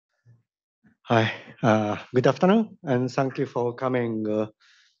Hi, good afternoon, and thank you for coming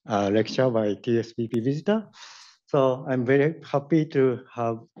lecture by TSVP visitor. So I'm very happy to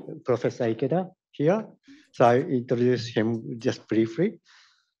have Professor Ikeda here. So I introduce him just briefly.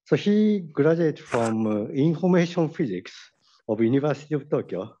 So he graduated from information physics of University of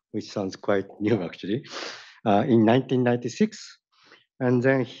Tokyo, which sounds quite new actually, in 1996. And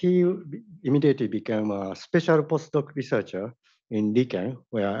then he immediately became a special postdoc researcher in Riken,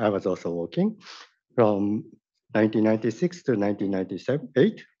 where I was also working from 1996 to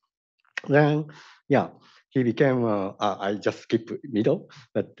 1998. Then, yeah, he became, I just skip middle,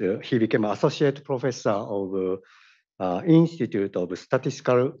 but he became associate professor of Institute of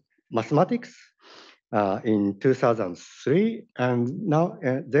Statistical Mathematics in 2003. And now,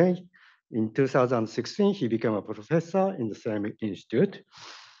 then in 2016, he became a professor in the same institute.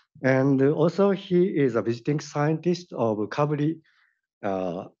 And also he is a visiting scientist of Kabuli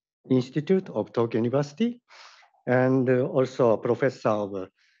Institute of Tokyo University, and also a professor of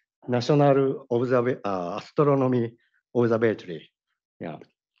National Astronomy Observatory. Yeah.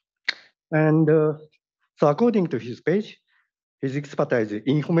 And so according to his page, his expertise is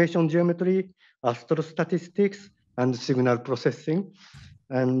information geometry, astrostatistics, and signal processing.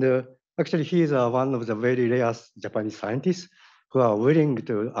 And actually, he is one of the very rare Japanese scientists who are willing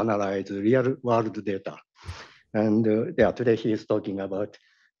to analyze real world data. And yeah, today he is talking about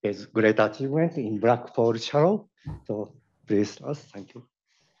his great achievement in black hole shallow. So please, thank you.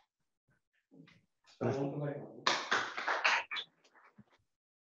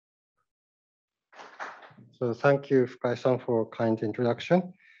 So thank you, Fukai-san, for a kind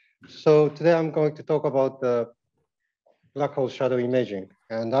introduction. So today I'm going to talk about the black hole shadow imaging.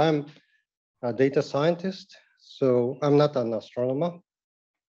 And I'm a data scientist, so I'm not an astronomer,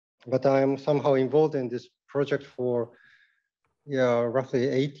 but I'm somehow involved in this project for roughly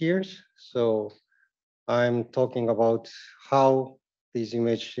 8 years. So I'm talking about how these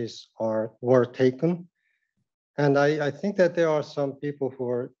images were taken. And I think that there are some people who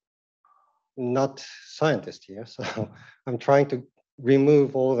are not scientists here. So I'm trying to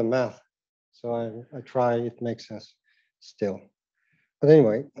remove all the math. So I try, it makes sense still. But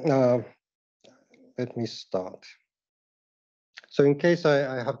anyway, let me start. So in case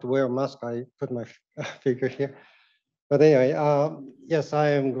I have to wear a mask, I put my figure here. But anyway, yes,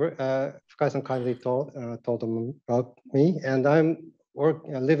 I am, Fukai-san kindly told them about me, and I'm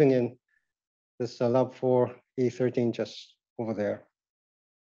living in this lab for E13 just over there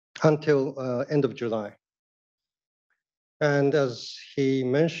until end of July. And as he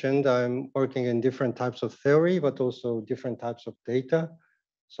mentioned, I'm working in different types of theory, but also different types of data.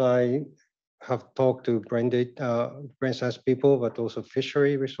 So I have talked to brain science people, but also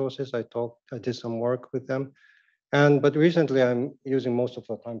fishery resources. I did some work with them. But recently I'm using most of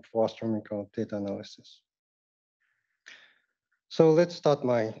the time for astronomical data analysis. So let's start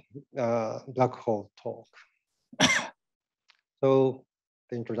my black hole talk. So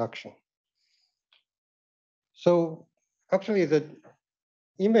the introduction. So actually the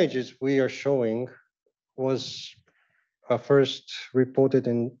images we are showing was first reported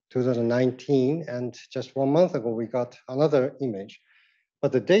in 2019, and just 1 month ago we got another image.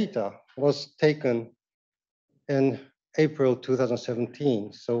 But the data was taken in April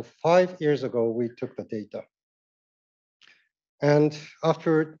 2017. So 5 years ago we took the data. And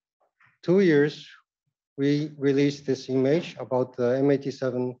after 2 years, we released this image about the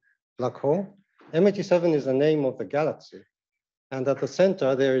M87 black hole. M87 is the name of the galaxy. And at the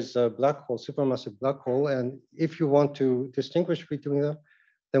center, there is a black hole, supermassive black hole. And if you want to distinguish between them,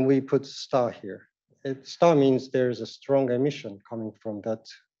 then we put star here. Star means there is a strong emission coming from that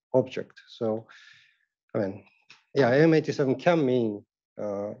object. So, I mean, yeah, M87 can mean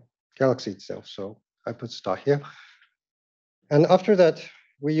galaxy itself. So I put star here. And after that,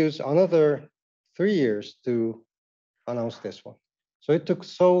 we used another 3 years to announce this one. So it took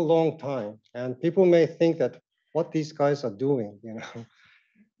so long time. And people may think that what these guys are doing, you know.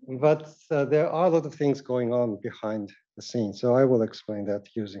 But there are a lot of things going on behind the scenes. So I will explain that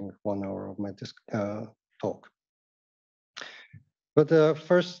using 1 hour of my talk. But the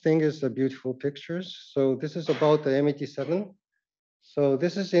first thing is the beautiful pictures. So this is about the M87. So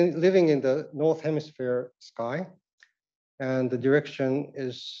this is living in the North Hemisphere sky. And the direction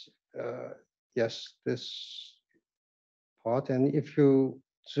is, yes, this part. And if you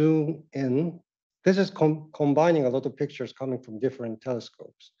zoom in, this is combining a lot of pictures coming from different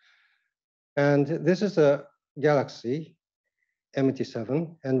telescopes. And this is a galaxy,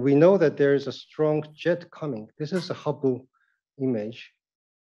 M87, and we know that there is a strong jet coming. This is a Hubble image.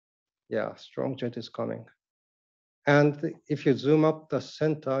 Yeah, strong jet is coming. And if you zoom up the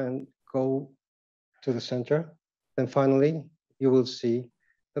center and go to the center. Then finally, you will see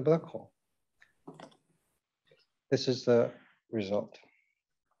the black hole. This is the result.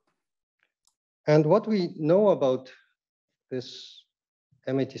 And what we know about this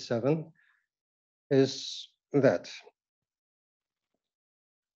M87 is that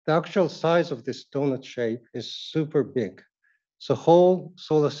the actual size of this donut shape is super big. So whole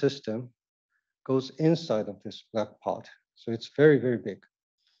solar system goes inside of this black pot. So it's very, very big.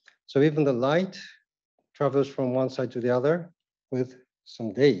 So even the light travels from one side to the other with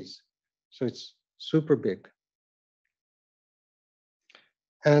some days. So it's super big.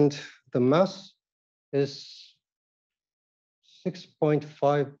 And the mass is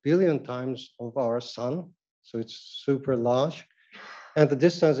 6.5 billion times of our sun. So it's super large. And the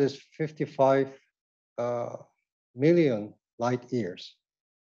distance is 55 million light years.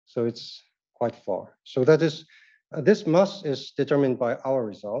 So it's quite far. So that is, this mass is determined by our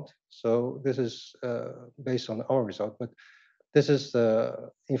result. So this is based on our result, but this is the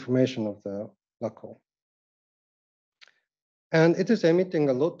information of the black hole. And it is emitting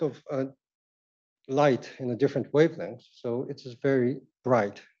a lot of light in a different wavelengths. So it is very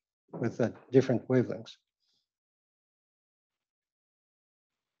bright with different wavelengths.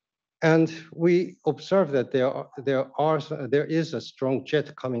 And we observe that there is a strong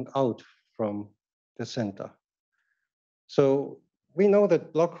jet coming out from the center. So we know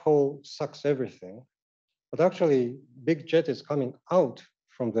that black hole sucks everything, but actually big jet is coming out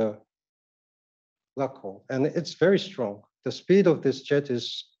from the black hole, and it's very strong. The speed of this jet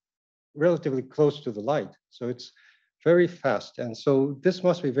is relatively close to the light, so it's very fast. And so this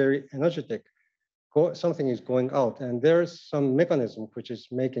must be very energetic. Something is going out, and there's some mechanism which is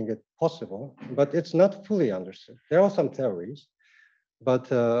making it possible, but it's not fully understood. There are some theories, but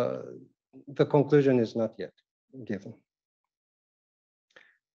the conclusion is not yet given.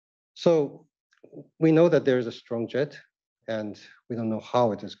 So we know that there is a strong jet, and we don't know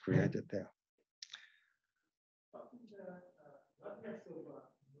how it is created there.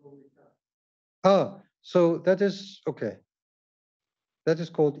 So that is, okay. That is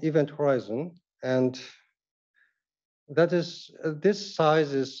called event horizon. And that is, this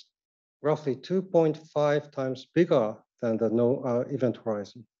size is roughly 2.5 times bigger than the event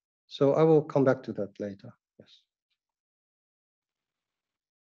horizon. So I will come back to that later, yes.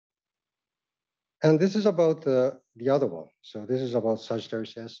 And this is about the other one. So this is about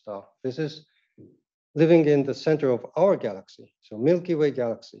Sagittarius S star. This is living in the center of our galaxy. So Milky Way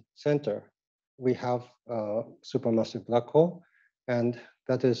galaxy center, we have a supermassive black hole, and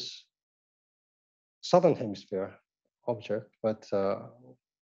that is southern hemisphere object, but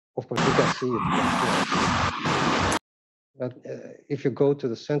of course you can see it from here. But if you go to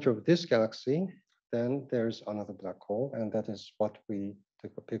the center of this galaxy, then there's another black hole, and that is what we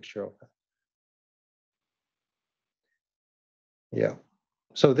took a picture of. Yeah,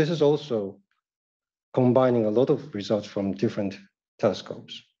 so this is also combining a lot of results from different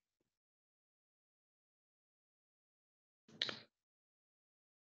telescopes.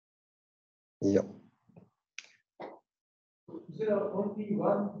 Yeah. Is there only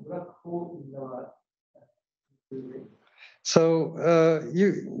one black hole in our? So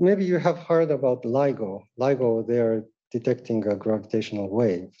maybe you have heard about LIGO. LIGO, they are detecting gravitational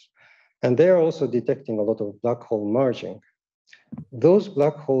waves, and they are also detecting a lot of black hole merging. Those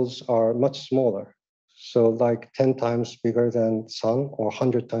black holes are much smaller, so like 10 times bigger than sun or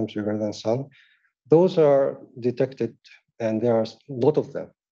 100 times bigger than sun. Those are detected, and there are a lot of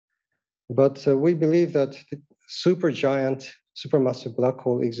them. But we believe that supergiant, supermassive black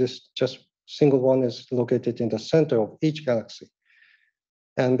hole exists. Just single one is located in the center of each galaxy.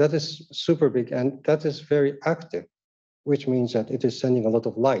 And that is super big, and that is very active, which means that it is sending a lot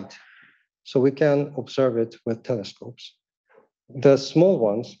of light. So we can observe it with telescopes. The small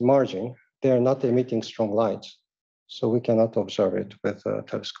ones, merging, they are not emitting strong lights. So we cannot observe it with a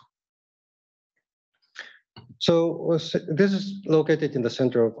telescope. So this is located in the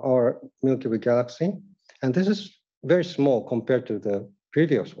center of our Milky Way galaxy. And this is very small compared to the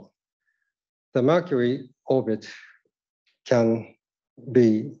previous one. The Mercury orbit can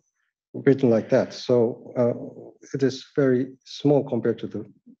be written like that. So it is very small compared to the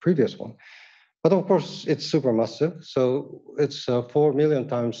previous one. But of course, it's supermassive. So it's 4 million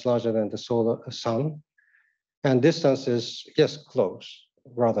times larger than the sun. And distance is, yes, close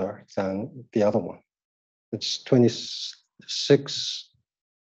rather than the other one. It's 26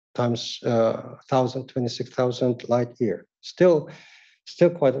 times 26,000 light year. Still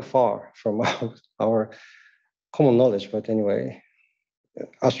quite far from our common knowledge, but anyway,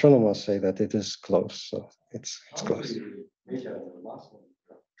 astronomers say that it is close, so it's close.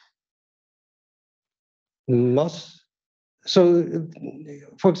 mass. So,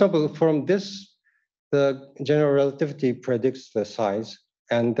 for example, from this, the general relativity predicts the size,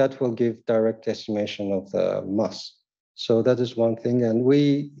 and that will give direct estimation of the mass. So that is one thing. And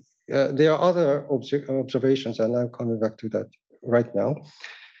there are other observations, and I'm coming back to that right now.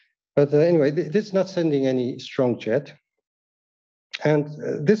 But anyway, this is not sending any strong jet. And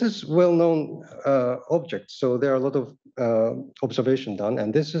this is well-known object. So there are a lot of observation done.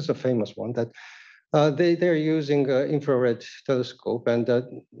 And this is a famous one that they're using infrared telescope, and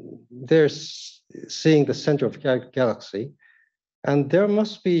they're seeing the center of galaxy. And there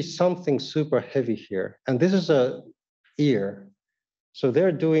must be something super heavy here. And this is a ear. So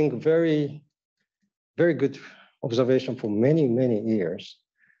they're doing very, very good observation for many, many years.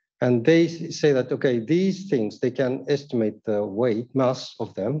 And they say that, okay, these things, they can estimate the weight, mass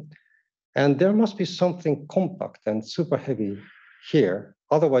of them. And there must be something compact and super heavy here.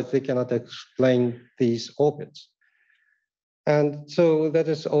 Otherwise, they cannot explain these orbits. And so that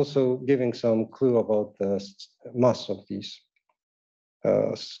is also giving some clue about the mass of these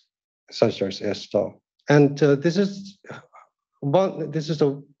Sagittarius S star. And this is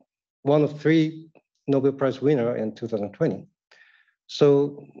one of 3 Nobel Prize winner in 2020.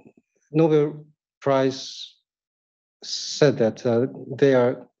 So Nobel Prize said that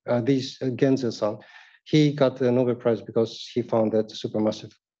these Genzel-san, he got the Nobel Prize because he found that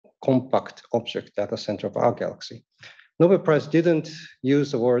supermassive compact object at the center of our galaxy. Nobel Prize didn't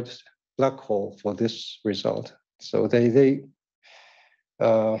use the word black hole for this result. So they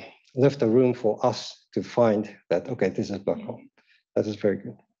left a room for us to find that, okay, this is black hole. That is very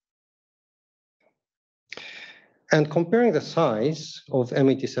good. And comparing the size of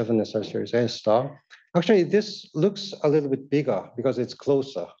M87 and Sagittarius A star, actually this looks a little bit bigger because it's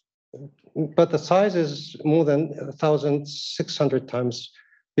closer. But the size is more than 1,600 times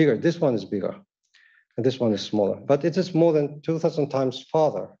bigger. This one is bigger, and this one is smaller. But it is more than 2,000 times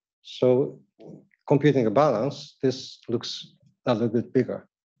farther. So computing a balance, this looks a little bit bigger.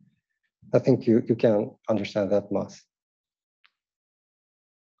 I think you can understand that math.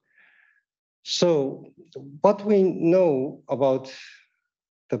 So what we know about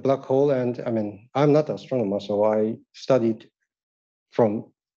the black hole, and I mean, I'm not an astronomer, so I studied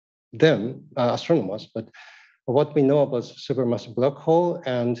from them, astronomers, but what we know about supermassive black hole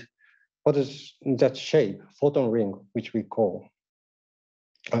and what is that shape, photon ring, which we call.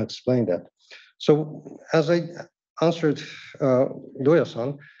 I'll explain that. So as I answered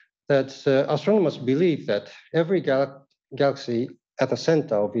Doya-san, that astronomers believe that every galaxy at the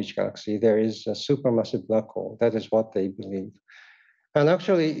center of each galaxy, there is a supermassive black hole. That is what they believe. And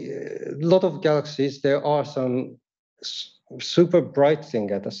actually, a lot of galaxies, there are some super bright thing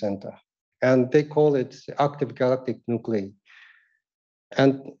at the center. And they call it active galactic nuclei.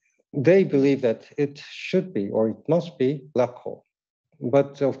 And they believe that it should be, or it must be, black hole.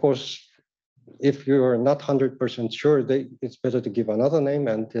 But of course, if you're not 100% sure, it's better to give another name,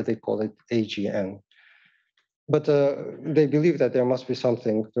 and they call it AGN. But they believe that there must be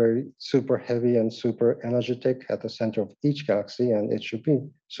something very super heavy and super energetic at the center of each galaxy, and it should be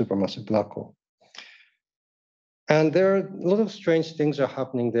supermassive black hole. And there are a lot of strange things are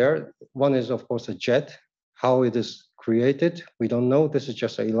happening there. One is, of course, a jet. How it is created, we don't know. This is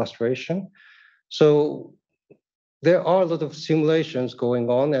just an illustration. So there are a lot of simulations going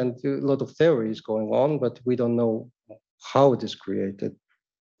on and a lot of theories going on, but we don't know how it is created.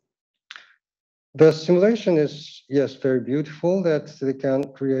 The simulation is, yes, very beautiful, that they can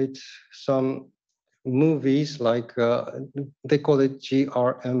create some movies like, they call it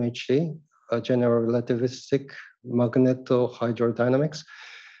GRMHD, General Relativistic Magnetohydrodynamics.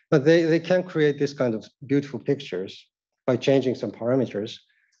 But they can create this kind of beautiful pictures by changing some parameters.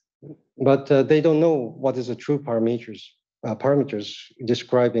 But they don't know what is the true parameters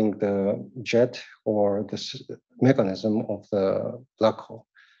describing the jet or the mechanism of the black hole,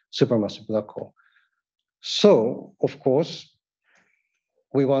 supermassive black hole. So, of course,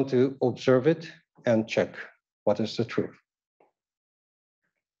 we want to observe it and check what is the truth.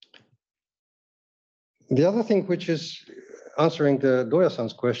 The other thing which is answering the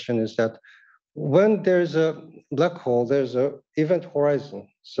Doya-san's question is that when there's a black hole, there's an event horizon.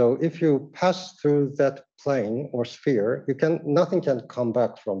 So if you pass through that plane or sphere, nothing can come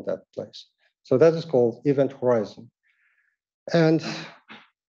back from that place. So that is called event horizon. And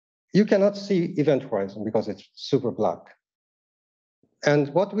you cannot see event horizon because it's super black.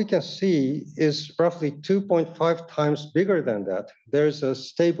 And what we can see is roughly 2.5 times bigger than that. There's a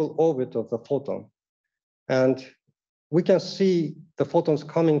stable orbit of the photon. And we can see the photons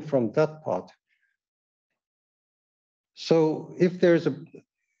coming from that part. So if there's an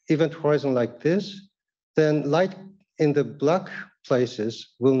event horizon like this, then light in the black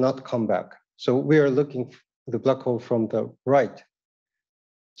places will not come back. So we are looking for the black hole from the right.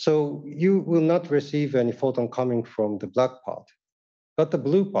 So you will not receive any photon coming from the black part, but the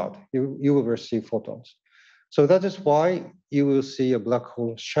blue part, you will receive photons. So that is why you will see a black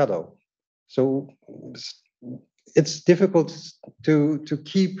hole shadow. So it's difficult to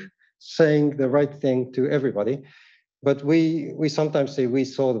keep saying the right thing to everybody, but we sometimes say we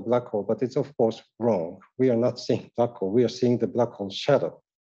saw the black hole, but it's of course wrong. We are not seeing black hole, we are seeing the black hole shadow.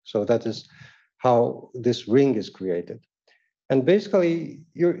 So that is how this ring is created. And basically,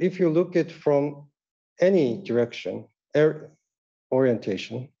 if you look at from any direction,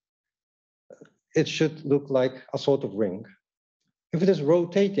 orientation, it should look like a sort of ring. If it is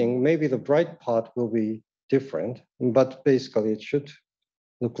rotating, maybe the bright part will be different, but basically it should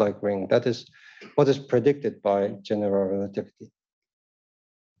look like ring. That is what is predicted by general relativity.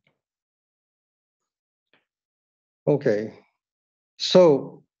 Okay,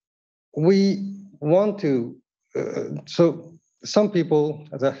 so we want to, so some people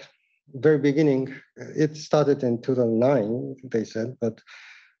at the very beginning, it started in 2009, they said, but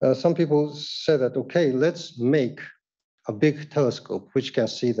some people said that, okay, let's make a big telescope which can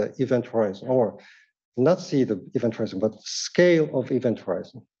see the event horizon, or not see the event horizon, but scale of event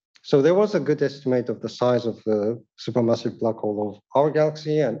horizon. So there was a good estimate of the size of the supermassive black hole of our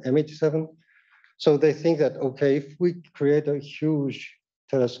galaxy and M87. So they think that, okay, if we create a huge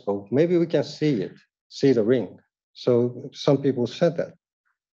telescope, maybe we can see it, see the ring. So some people said that,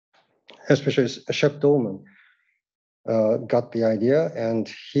 especially Shep Dolman got the idea, and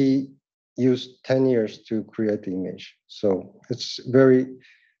he used 10 years to create the image. So it's very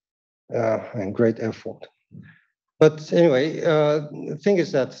and great effort. But anyway, the thing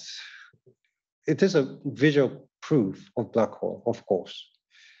is that it is a visual proof of black hole, of course,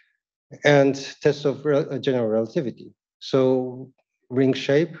 and test of general relativity. So ring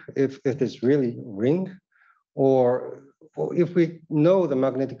shape, if it is really ring, or if we know the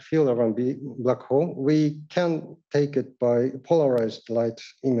magnetic field around the black hole, we can take it by polarized light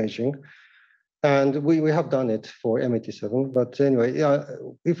imaging. And we have done it for M87. But anyway,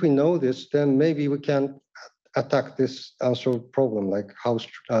 if we know this, then maybe we can attack this answer problem, like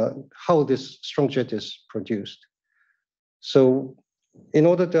how this strong jet is produced. So in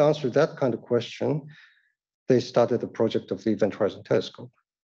order to answer that kind of question, they started the project of the Event Horizon Telescope.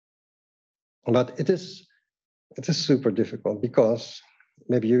 But it is super difficult because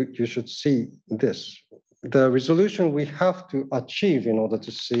maybe you should see this. The resolution we have to achieve in order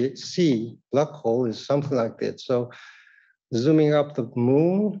to see black hole is something like this. So zooming up the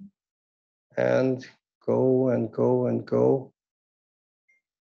moon and go and go and go.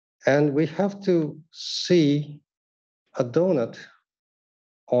 And we have to see a donut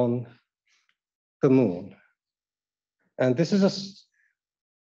on the moon. And this is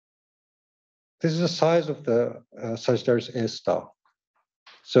the size of the Sagittarius A star.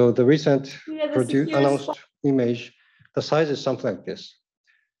 So the recent announced image, the size is something like this.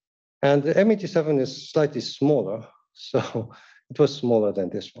 And the M87 is slightly smaller, so it was smaller than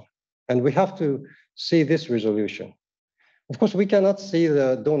this one. And we have to see this resolution. Of course, we cannot see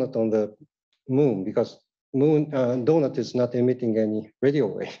the donut on the moon because donut is not emitting any radio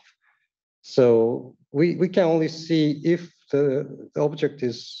wave. So we can only see if the object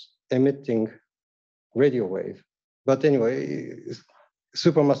is emitting radio wave. But anyway,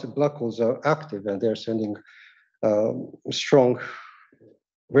 supermassive black holes are active and they're sending strong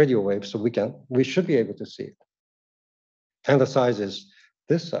radio waves, so we should be able to see it. And the size is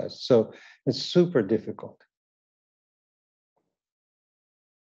this size, so it's super difficult.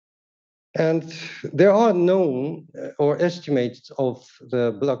 And there are known or estimates of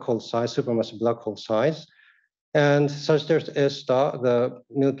the black hole size, supermassive black hole size. And Sagittarius A star, the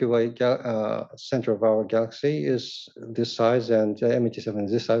Milky Way center of our galaxy, is this size, and M87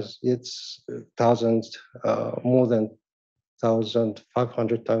 is this size. It's more than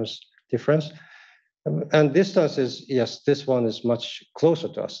 1,500 times difference. And distance is, yes, this one is much closer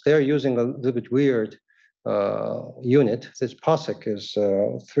to us. They're using a little bit weird unit. This parsec is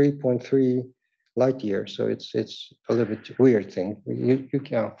 3.3 light years, so it's a little bit weird thing. You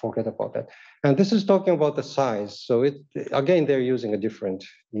can't forget about that. And this is talking about the size. So again, they're using a different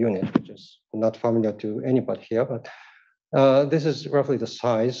unit, which is not familiar to anybody here, but this is roughly the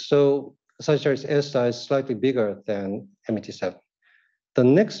size. So Sagittarius A star is slightly bigger than M87. The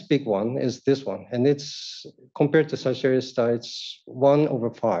next big one is this one, and it's compared to Sagittarius star, it's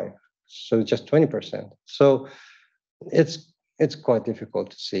 1/5, so just 20%. So it's quite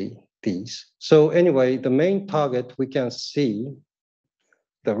difficult to see these. So anyway, the main target we can see,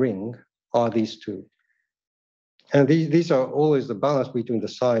 the ring, are these two. And these are always the balance between the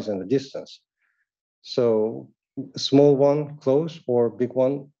size and the distance. So small one close or big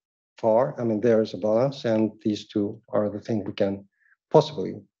one far, I mean, there's a balance, and these two are the things we can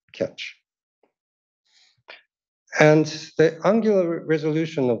possibly catch. And the angular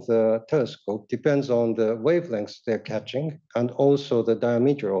resolution of the telescope depends on the wavelengths they're catching and also the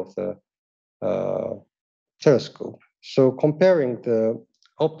diameter of the telescope. So comparing the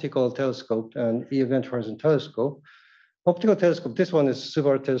optical telescope and event horizon telescope, optical telescope, this one is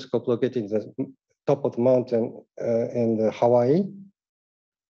Subaru telescope located in the top of the mountain in Hawaii.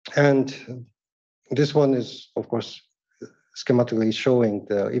 And this one is, of course, schematically showing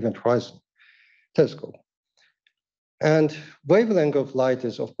the event horizon telescope. And wavelength of light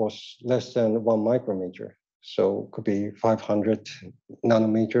is, of course, less than 1 micrometer. So it could be 500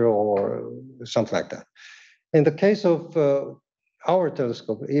 nanometer or something like that. In the case of our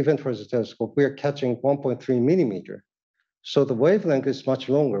telescope, event horizon telescope, we are catching 1.3 millimeter. So the wavelength is much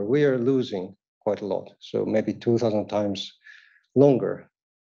longer. We are losing quite a lot. So maybe 2,000 times longer.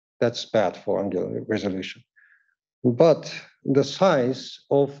 That's bad for angular resolution. But the size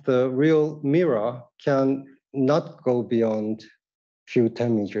of the real mirror can not go beyond few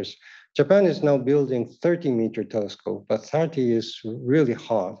 10 meters. Japan is now building 30-meter telescope, but 30 is really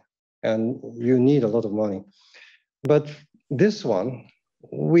hard and you need a lot of money. But this one,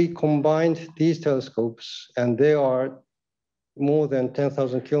 we combined these telescopes and they are more than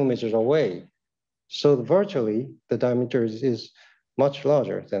 10,000 kilometers away. So virtually the diameter is much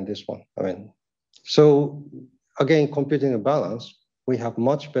larger than this one. I mean, so again, computing a balance, we have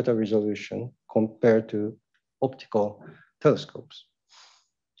much better resolution compared to optical telescopes.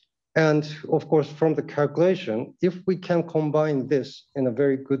 And of course, from the calculation, if we can combine this in a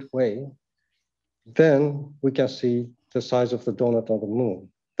very good way, then we can see the size of the donut on the moon.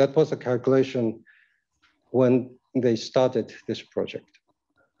 That was a calculation when they started this project.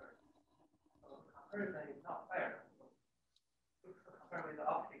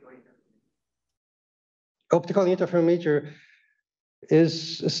 Optical interferometer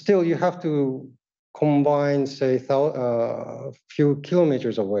is still, you have to combine, say, a few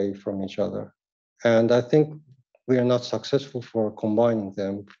kilometers away from each other. And I think we are not successful for combining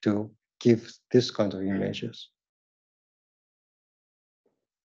them to give this kind of images.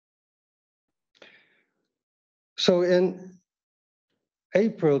 So in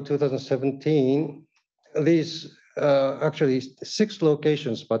April 2017, these actually 6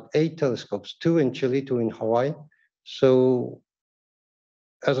 locations, but 8 telescopes, 2 in Chile, 2 in Hawaii. So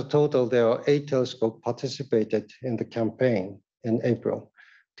as a total, there are 8 telescopes participated in the campaign in April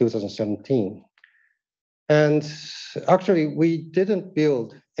 2017. And actually, we didn't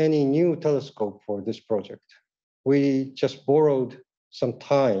build any new telescope for this project. We just borrowed some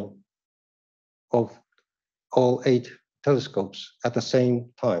time of all 8 telescopes at the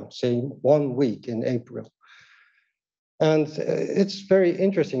same time, same 1 week in April. And it's very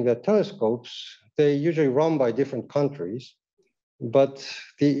interesting that telescopes, they usually run by different countries, but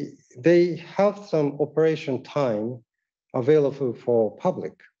they have some operation time available for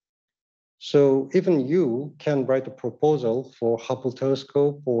public. So even you can write a proposal for Hubble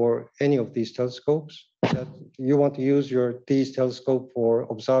telescope or any of these telescopes that you want to use these telescope for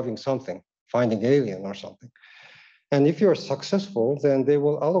observing something, finding alien or something. And if you're successful, then they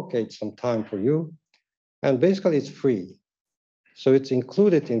will allocate some time for you. And basically it's free. So it's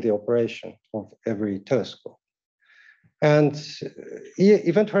included in the operation of every telescope. And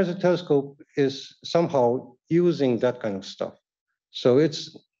Event Horizon Telescope is somehow using that kind of stuff. So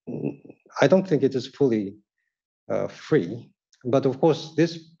I don't think it is fully free, but of course,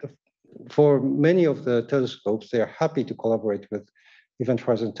 for many of the telescopes, they are happy to collaborate with Event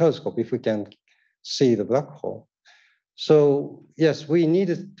Horizon Telescope if we can see the black hole. So yes, we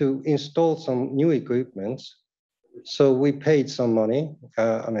needed to install some new equipment. So we paid some money.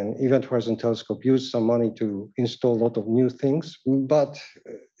 Event Horizon Telescope used some money to install a lot of new things, but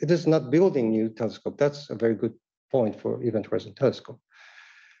it is not building new telescope. That's a very good point for Event Horizon Telescope.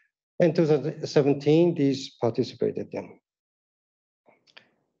 In 2017, these participated in.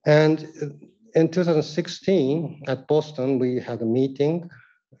 And in 2016, at Boston, we had a meeting,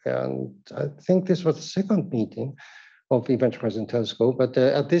 and I think this was the second meeting of Event Horizon Telescope, but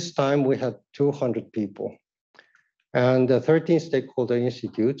at this time, we had 200 people and 13 stakeholder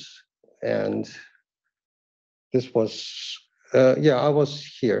institutes. And this was, I was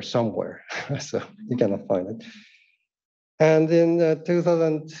here somewhere, so you cannot find it. And in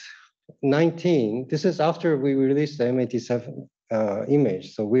 2019, this is after we released the M87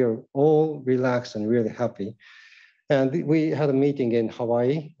 image. So we are all relaxed and really happy. And we had a meeting in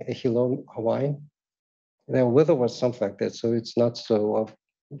Hawaii, Hilo, Hawaii. The weather was something like that, so it's not so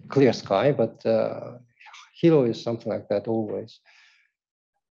clear sky, but Hilo is something like that always.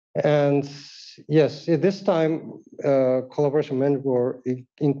 And yes, at this time, collaboration member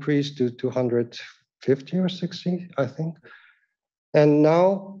increased to 250 or 60, I think. And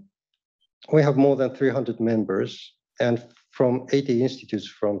now we have more than 300 members and from 80 institutes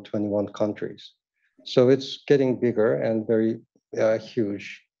from 21 countries. So it's getting bigger and very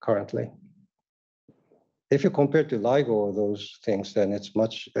huge currently. If you compare to LIGO or those things, then it's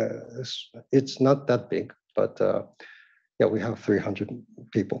much, it's not that big, but yeah, we have 300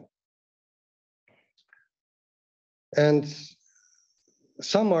 people. And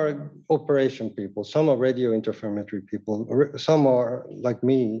some are operation people, some are radio interferometry people, some are like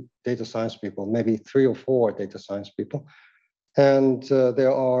me, data science people, maybe 3 or 4 data science people. And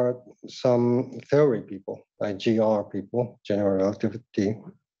there are some theory people, like GR people, general relativity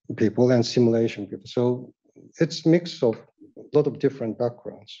people, and simulation people. So it's a mix of a lot of different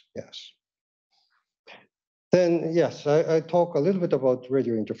backgrounds, yes. Then, yes, I talk a little bit about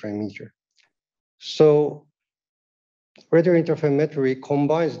radio interferometer. So radio interferometry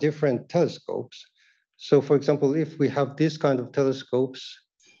combines different telescopes. So for example, if we have this kind of telescopes,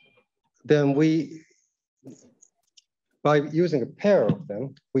 then by using a pair of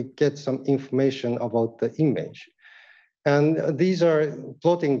them, we get some information about the image. And these are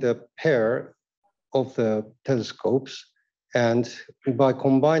plotting the pair of the telescopes. And by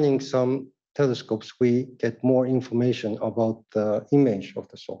combining some telescopes, we get more information about the image of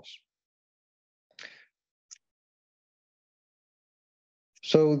the source.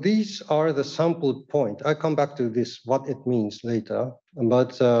 So these are the sample point. I come back to this, what it means later,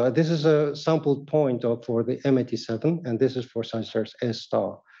 but this is a sample point for the M87, and this is for Sagittarius A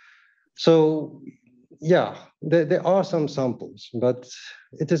star. So yeah, there are some samples, but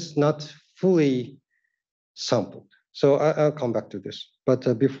it is not fully sampled. So I'll come back to this.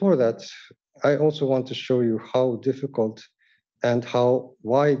 But before that, I also want to show you how difficult and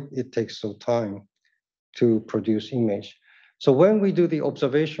why it takes so time to produce image. So when we do the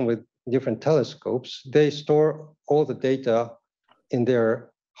observation with different telescopes, they store all the data in their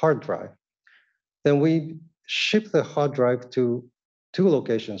hard drive. Then we ship the hard drive to 2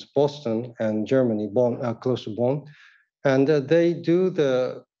 locations, Boston and Germany, Bonn, close to Bonn, and they do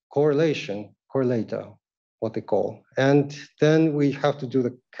the correlator, what they call, and then we have to do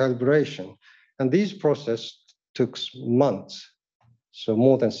the calibration. And these processes took months. So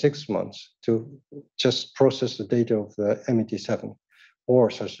more than 6 months to just process the data of the M87 or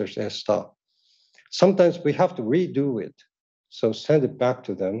Sagittarius A star. Sometimes we have to redo it. So send it back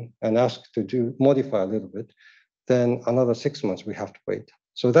to them and ask to modify a little bit. Then another 6 months we have to wait.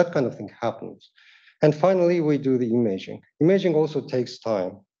 So that kind of thing happens. And finally, we do the imaging. Imaging also takes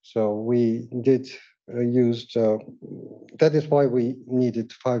time. So we used, that is why we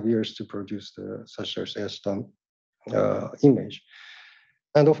needed 5 years to produce the Sagittarius A star image.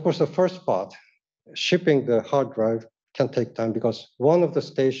 And of course, the first part, shipping the hard drive can take time because one of the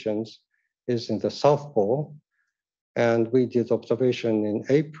stations is in the South Pole, and we did observation in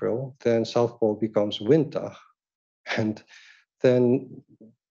April, then South Pole becomes winter, and then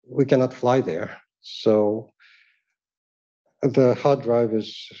we cannot fly there. So the hard drive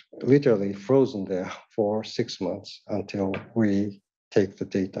is literally frozen there for 6 months until we take the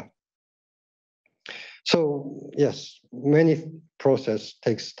data. So yes, many process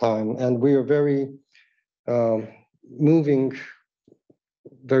takes time, and we are very moving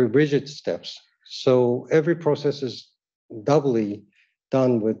very rigid steps. So every process is doubly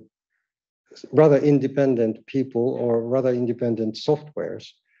done with rather independent people or rather independent softwares.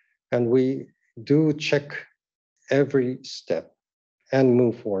 And we do check every step and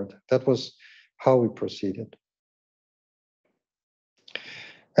move forward. That was how we proceeded.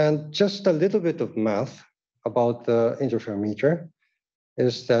 And just a little bit of math about the interferometer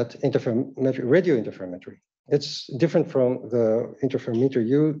is that radio interferometry. It's different from the interferometer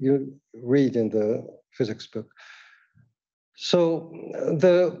you read in the physics book. So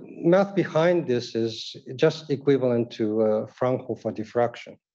the math behind this is just equivalent to Fraunhofer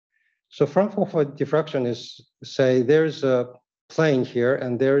diffraction. So Fraunhofer diffraction is, say, there's a plane here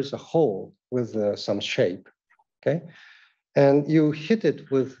and there's a hole with some shape, okay? And you hit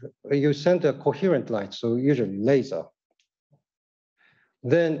it with, you send a coherent light, so usually laser.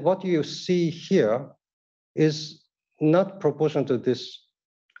 Then what you see here is not proportional to this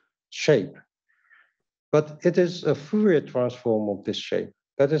shape, but it is a Fourier transform of this shape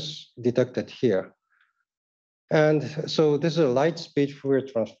that is detected here. And so this is a light speed Fourier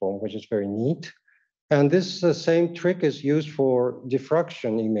transform, which is very neat. And this same trick is used for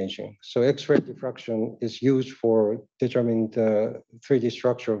diffraction imaging. So X-ray diffraction is used for determining the 3D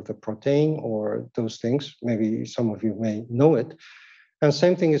structure of the protein or those things. Maybe some of you may know it. And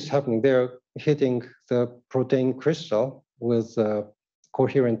same thing is happening. They're hitting the protein crystal with a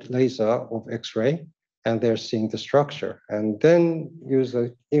coherent laser of X-ray, and they're seeing the structure. And then use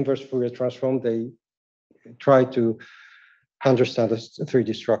the inverse Fourier transform, they try to understand the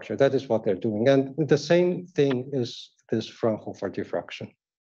 3D structure. That is what they're doing. And the same thing is this Fraunhofer diffraction.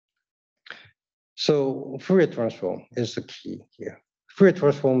 So Fourier transform is the key here. Fourier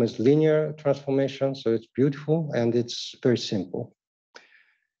transform is linear transformation, so it's beautiful and it's very simple.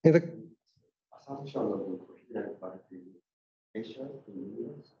 In the assumption of coherent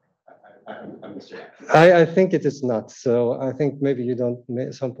I think it is not. So I think maybe you don't,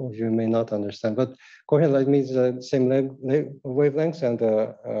 some of you may not understand, but coherent light means the same wavelengths and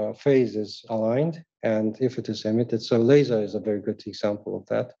the phase is aligned. And if it is emitted, so laser is a very good example of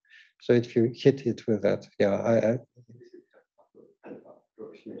that. So if you hit it with that, yeah,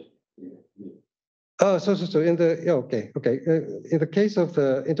 oh, so in the, yeah, okay. In the case of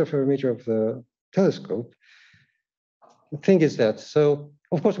the interferometer of the telescope, the thing is that, so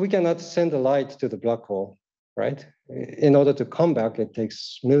of course we cannot send a light to the black hole, right? In order to come back, it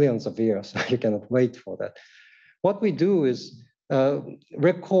takes millions of years. You cannot wait for that. What we do is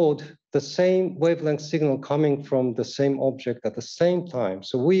record the same wavelength signal coming from the same object at the same time.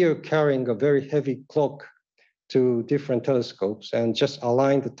 So we are carrying a very heavy clock to different telescopes and just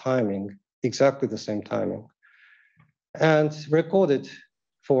align the timing, exactly the same timing, and record it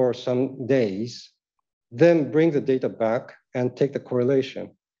for some days, then bring the data back and take the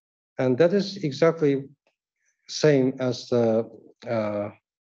correlation. And that is exactly same as the,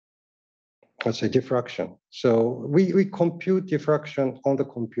 let's say, diffraction. So we compute diffraction on the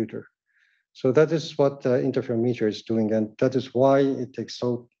computer. So that is what the interferometer is doing. And that is why it takes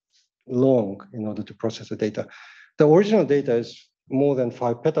so long in order to process the data. The original data is more than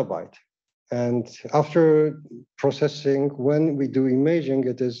 5 petabytes. And after processing, when we do imaging,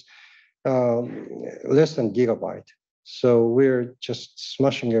 it is less than gigabyte. So we're just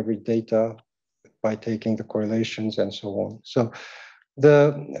smashing every data by taking the correlations and so on. So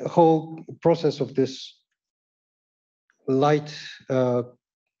the whole process of this light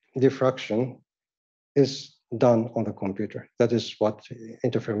diffraction is done on the computer. That is what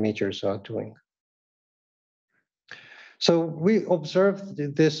interferometers are doing. So we observed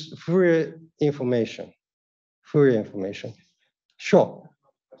this Fourier information. Sure.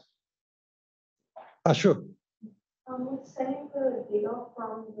 Sure. With sending the data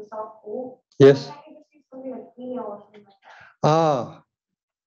from the South Pole, yes. Can you just use something like email or something like that?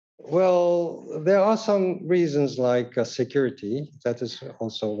 Well, there are some reasons like security. That is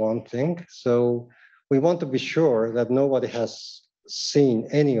also one thing. So we want to be sure that nobody has seen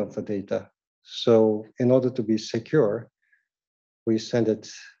any of the data. So in order to be secure, we send it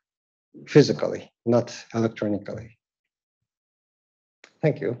physically, not electronically.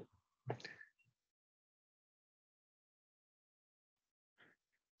 Thank you.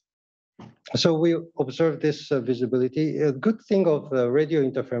 So we observe this visibility. A good thing of radio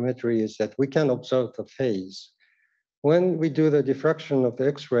interferometry is that we can observe the phase. When we do the diffraction of the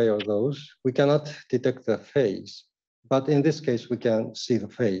X-ray or those, we cannot detect the phase. But in this case, we can see the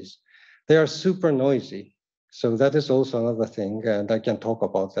phase. They are super noisy. So that is also another thing, and I can talk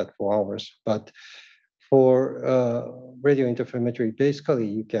about that for hours. But for radio interferometry, basically,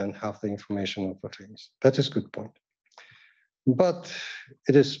 you can have the information of the phase. That is a good point. But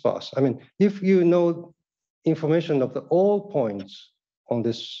it is sparse. I mean, if you know information of all points on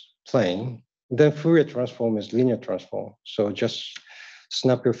this plane, then Fourier transform is linear transform. So just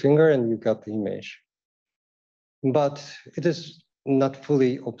snap your finger and you got the image. But it is not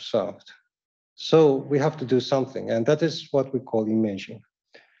fully observed. So we have to do something, and that is what we call imaging.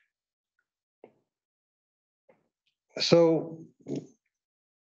 So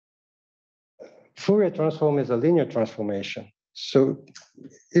Fourier transform is a linear transformation. So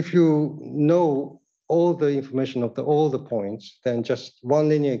if you know all the information of all the points, then just one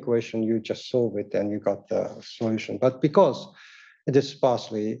linear equation, you just solve it and you got the solution. But because it is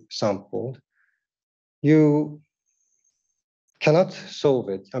sparsely sampled, you cannot solve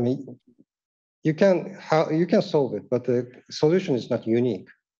it. I mean, you can solve it, but the solution is not unique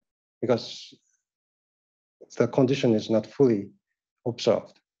because the condition is not fully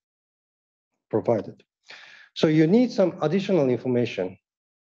observed, provided. So you need some additional information.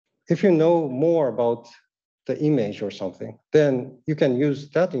 If you know more about the image or something, then you can use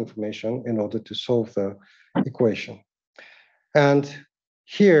that information in order to solve the equation. And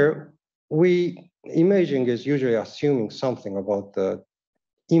here we imaging is usually assuming something about the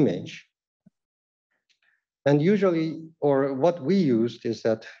image. And usually, or what we used is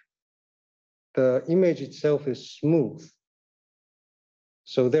that the image itself is smooth.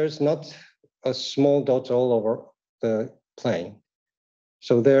 So there's not a small dots all over the plane.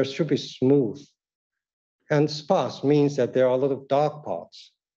 So there should be smooth. And sparse means that there are a lot of dark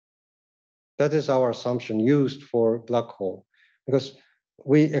parts. That is our assumption used for black hole, because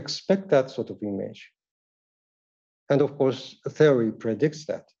we expect that sort of image. And of course, theory predicts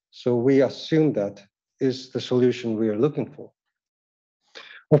that. So we assume that is the solution we are looking for.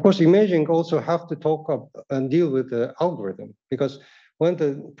 Of course, imaging also have to talk and deal with the algorithm, because when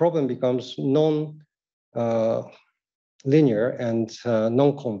the problem becomes non-linear and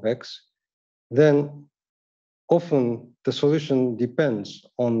non-convex, then often the solution depends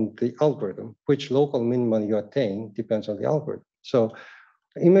on the algorithm. Which local minima you attain depends on the algorithm. So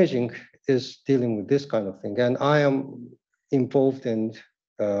imaging is dealing with this kind of thing. And I am involved in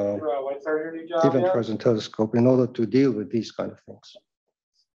event horizon telescope in order to deal with these kind of things.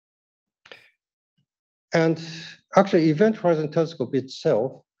 And actually, Event Horizon Telescope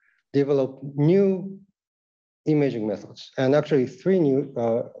itself developed new imaging methods, and actually 3 new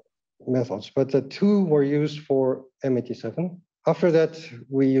methods, but the 2 were used for M87. After that,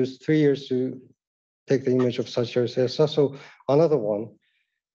 we used 3 years to take the image of Sagittarius A. So another one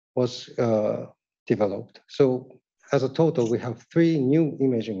was developed. So as a total, we have 3 new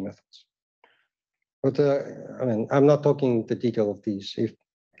imaging methods. But I mean, I'm not talking the detail of these. If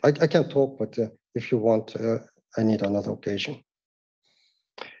I can talk, but if you want, I need another occasion.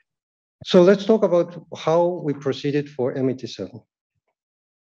 So let's talk about how we proceeded for M87.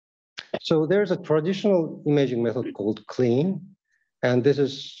 So there's a traditional imaging method called CLEAN, and this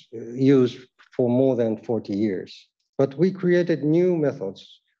is used for more than 40 years. But we created new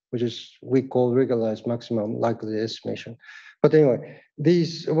methods, which is we call regularized maximum likelihood estimation. But anyway,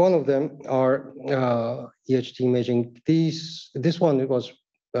 one of them are EHT imaging. This one was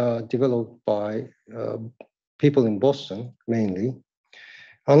developed by people in Boston mainly.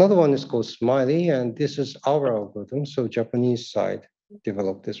 Another one is called Smiley, and this is our algorithm. So Japanese side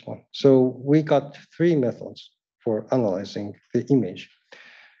developed this one. So we got 3 methods for analyzing the image.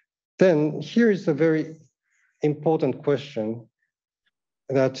 Then here is the very important question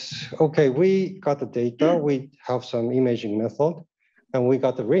that, okay, we got the data, we have some imaging method, and we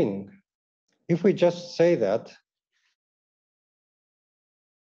got the ring. If we just say that,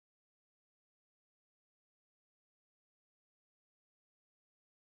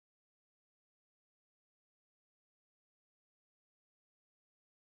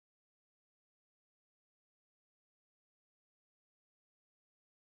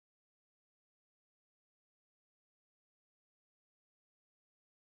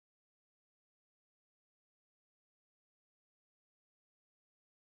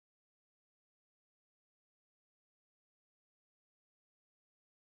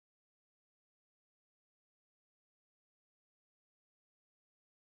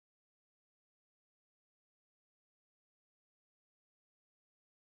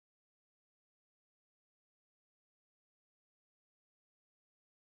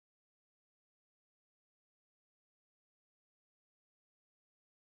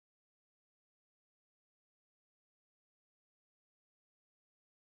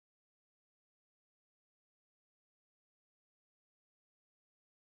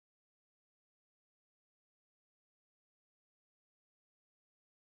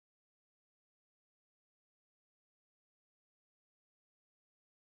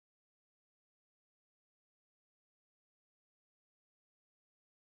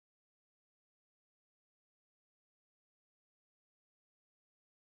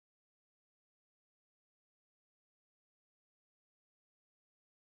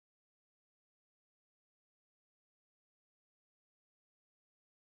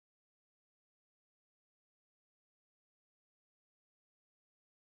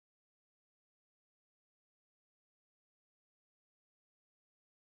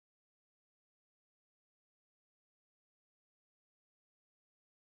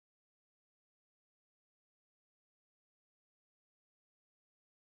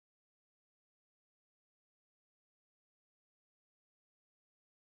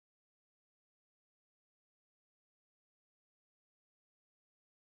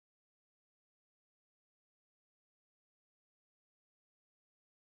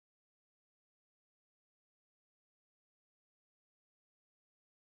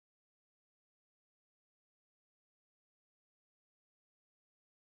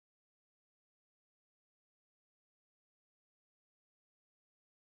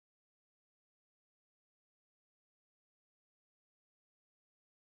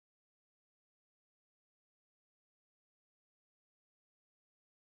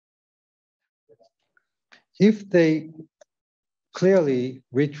 If they clearly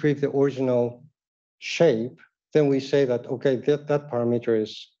retrieve the original shape, then we say that, okay, that parameter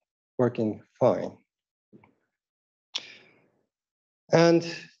is working fine. And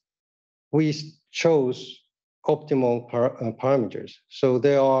we chose optimal parameters. So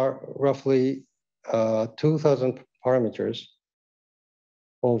there are roughly 2,000 parameters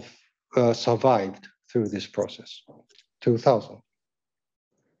of survived through this process, 2,000.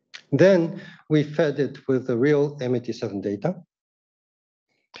 Then we fed it with the real M87 data.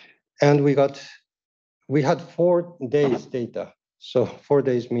 And we had 4 days data. So 4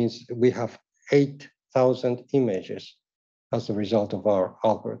 days means we have 8,000 images as a result of our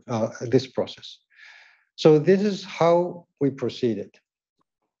algorithm, this process. So this is how we proceeded.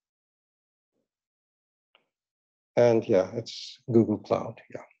 And yeah, it's Google Cloud,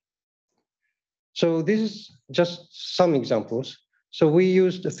 yeah. So this is just some examples. So we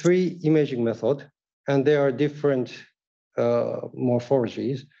used the 3 imaging method, and there are different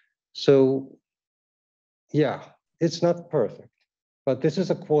morphologies. So yeah, it's not perfect, but this is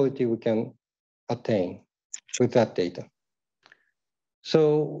a quality we can attain with that data.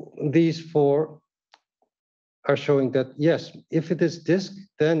 So these 4 are showing that, yes, if it is disk,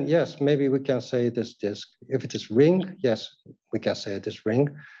 then yes, maybe we can say it is disk. If it is ring, yes, we can say it is ring.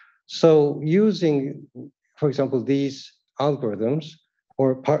 So using, for example, these algorithms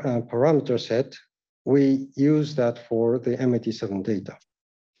or parameter set, we use that for the M87 data.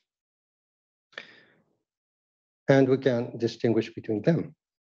 And we can distinguish between them.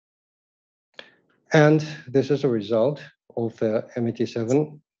 And this is a result of the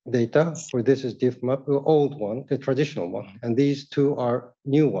M87 data, where this is diffmap, the old one, the traditional one, and these 2 are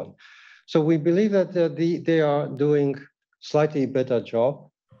new one. So we believe that they are doing slightly better job,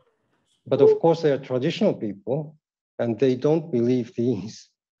 but of course they are traditional people, and they don't believe these.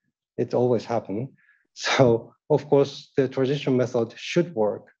 It always happens. So of course the traditional method should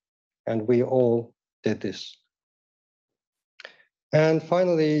work, and we all did this. And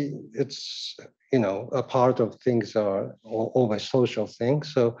finally, it's, you know, a part of things are always social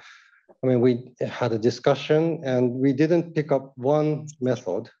things. So, I mean, we had a discussion and we didn't pick up one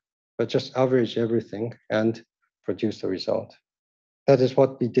method, but just average everything and produce the result. That is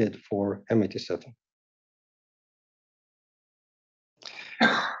what we did for M87.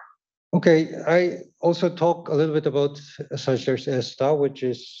 Okay, I also talk a little bit about Sagittarius S-star, which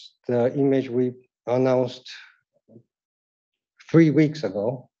is the image we announced 3 weeks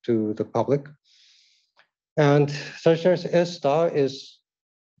ago to the public. And Sagittarius S-star is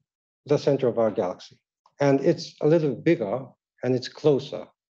the center of our galaxy. And it's a little bigger and it's closer.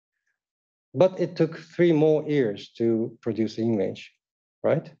 But it took 3 more years to produce the image,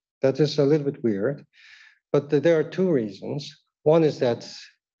 right? That is a little bit weird. But there are 2 reasons. One is that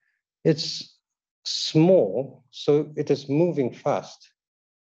it's small, so it is moving fast.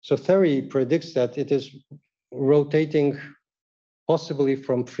 So theory predicts that it is rotating possibly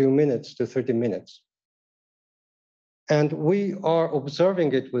from few minutes to 30 minutes. And we are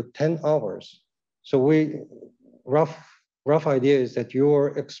observing it with 10 hours. So rough idea is that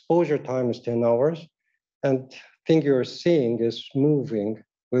your exposure time is 10 hours, and thing you're seeing is moving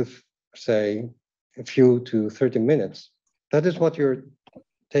with, say, a few to 30 minutes. That is what you're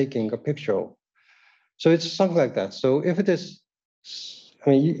taking a picture of. So it's something like that. So if it is, I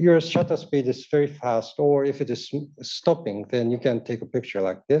mean, your shutter speed is very fast, or if it is stopping, then you can take a picture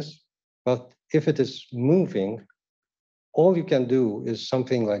like this. But if it is moving, all you can do is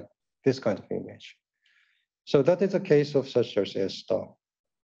something like this kind of image. So that is a case of Sagittarius S-star.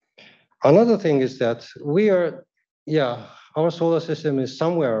 Another thing is that we are, our solar system is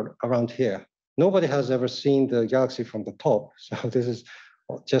somewhere around here. Nobody has ever seen the galaxy from the top. So this is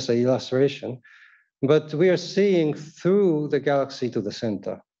just an illustration. But we are seeing through the galaxy to the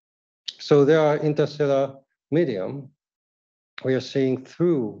center. So there are interstellar medium. We are seeing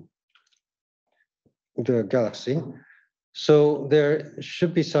through the galaxy. So there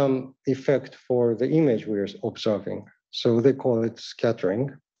should be some effect for the image we are observing. So they call it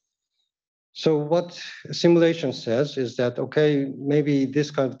scattering. So what simulation says is that, okay, maybe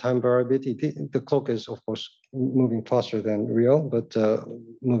this kind of time variability, the clock is of course moving faster than real, but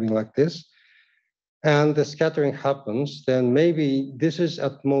moving like this. And the scattering happens, then maybe this is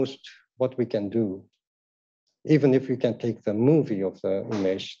at most what we can do. Even if we can take the movie of the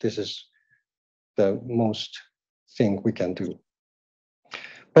image, this is the most thing we can do.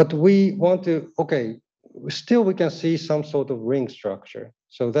 But we want to, okay, still we can see some sort of ring structure.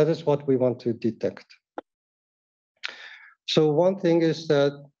 So that is what we want to detect. So one thing is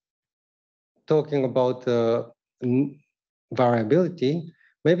that talking about the variability,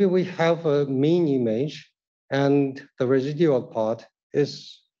 maybe we have a mean image and the residual part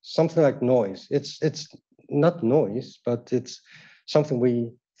is something like noise. It's not noise, but it's something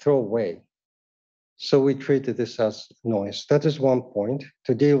we throw away. So we treated this as noise. That is one point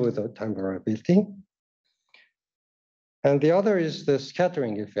to deal with the time variability. And the other is the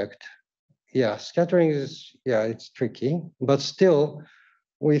scattering effect. Yeah, scattering is, yeah, it's tricky, but still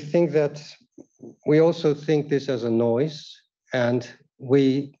we think that, we also think this as a noise, and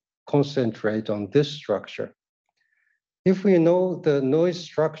we concentrate on this structure. If we know the noise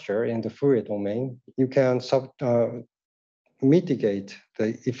structure in the Fourier domain, you can mitigate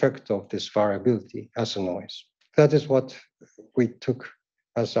the effect of this variability as a noise. That is what we took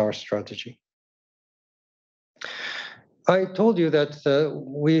as our strategy. I told you that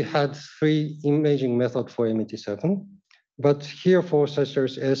we had 3 imaging methods for MET7, but here for such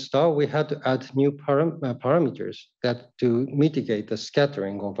as S star, we had to add new parameters that to mitigate the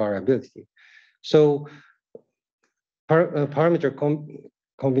scattering of variability. So parameter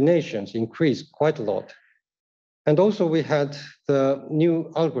combinations increased quite a lot. And also we had the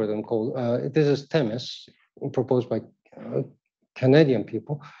new algorithm called, this is TEMIS, proposed by Canadian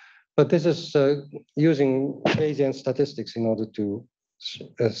people, but this is using Bayesian statistics in order to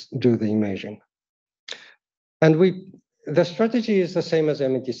do the imaging. And the strategy is the same as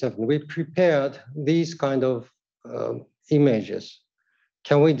MET7. We prepared these kind of images.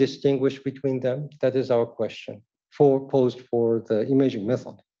 Can we distinguish between them? That is our question posed for the imaging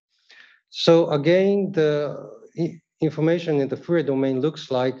method. So again, the information in the Fourier domain looks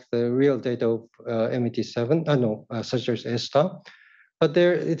like the real data of MET7, such as S star, but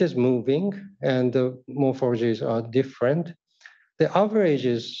there it is moving and the morphologies are different. The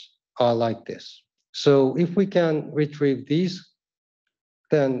averages are like this. So if we can retrieve these,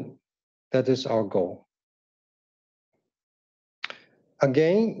 then that is our goal.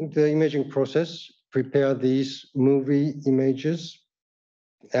 Again, the imaging process prepared these movie images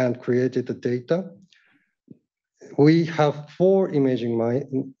and created the data. We have 4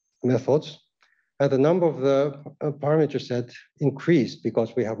 imaging methods, and the number of the parameter set increased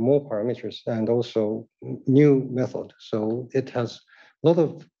because we have more parameters and also new method. So it has a lot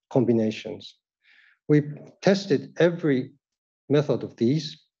of combinations. We tested every method of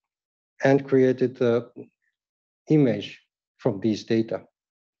these and created the image from these data.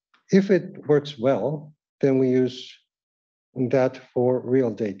 If it works well, then we use that for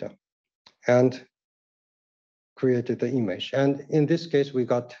real data and created the image. And in this case, we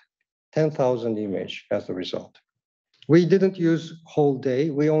got 10,000 image as a result. We didn't use whole day.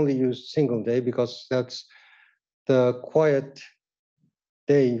 We only used single day because that's the quiet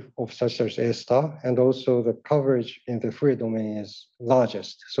day of such as S star, and also the coverage in the Fourier domain is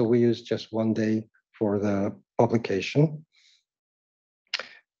largest. So we use just 1 day for the publication.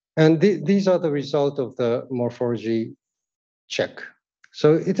 And these are the result of the morphology check.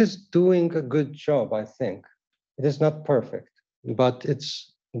 So it is doing a good job, I think. It is not perfect, but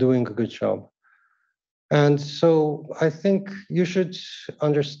it's doing a good job. And so I think you should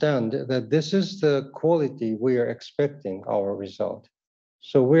understand that this is the quality we are expecting our result.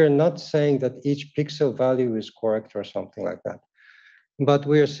 So we're not saying that each pixel value is correct or something like that. But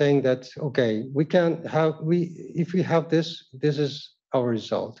we are saying that, okay, we can have, if we have this, this is our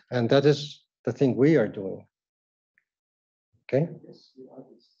result. And that is the thing we are doing. Okay?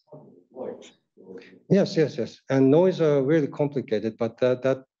 Yes, yes, yes. And noise are really complicated, but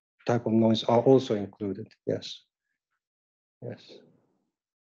that type of noise are also included. Yes. Yes.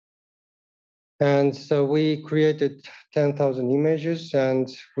 And so we created 10,000 images and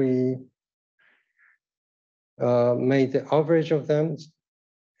we made the average of them.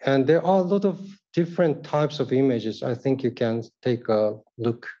 And there are a lot of different types of images. I think you can take a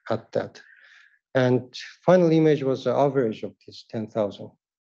look at that. And final image was the average of these 10,000.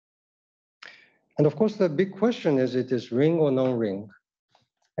 And of course, the big question is, it is ring or non-ring?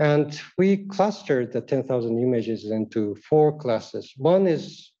 And we clustered the 10,000 images into 4 classes. One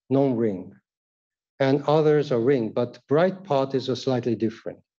is non-ring, and others are ring, but bright part is slightly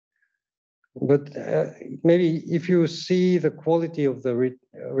different. But maybe if you see the quality of the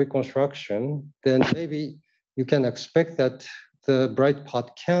reconstruction, then maybe you can expect that the bright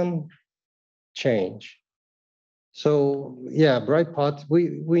part can change. So yeah, bright part,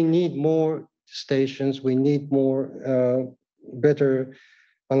 we need more stations, we need more better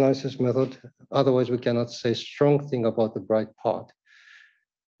analysis method. Otherwise, we cannot say strong thing about the bright part.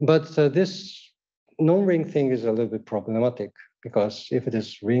 But this non-ring thing is a little bit problematic, because if it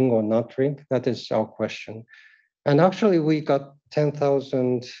is ring or not ring, that is our question. And actually, we got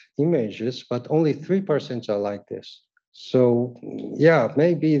 10,000 images, but only 3% are like this. So yeah,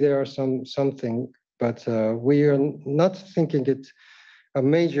 maybe there are something, but we are not thinking it a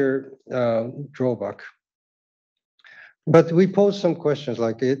major drawback. But we pose some questions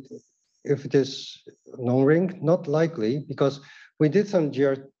like if it is non-ring, not likely, because we did some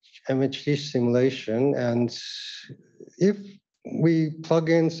MHT simulation, and if we plug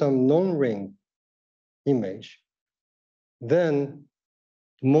in some non-ring image, then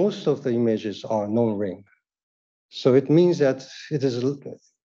most of the images are non-ring. So it means that it is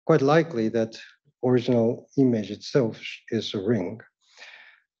quite likely that original image itself is a ring.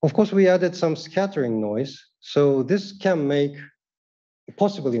 Of course, we added some scattering noise. So this can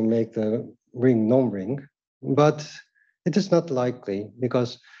possibly make the ring non-ring, but it is not likely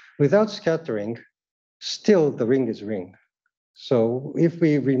because without scattering, still the ring is ring. So if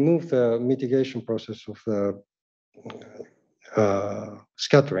we remove the mitigation process of the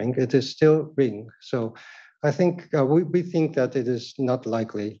scattering, it is still ring. So I think we think that it is not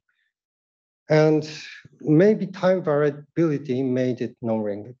likely. And maybe time variability made it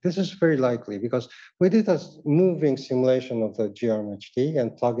non-ring. This is very likely because we did a moving simulation of the GRMHT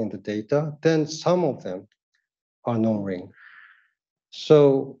and plug in the data, then some of them are non-ring.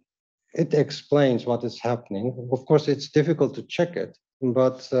 So it explains what is happening. Of course, it's difficult to check it,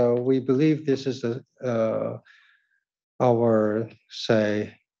 but we believe this is our,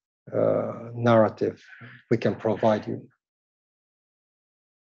 say, narrative we can provide you.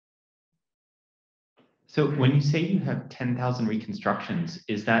 So when you say you have 10,000 reconstructions,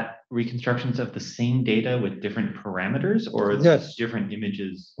 is that reconstructions of the same data with different parameters, or yes, different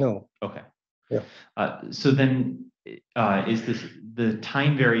images? No. Okay. Yeah. So then is the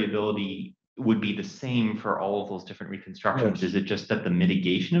time variability would be the same for all of those different reconstructions? Yes. Is it just that the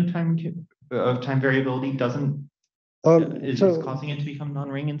mitigation of time variability doesn't is causing it to become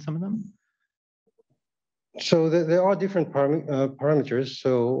non-ring in some of them? So there are different parameters.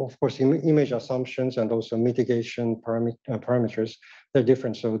 So of course, image assumptions and also mitigation parameters, they're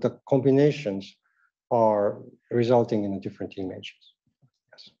different. So the combinations are resulting in different images.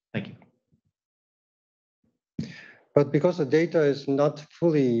 Yes. Thank you. But because the data is not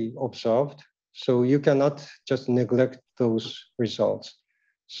fully observed, so you cannot just neglect those results.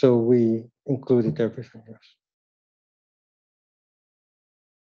 So we included everything else.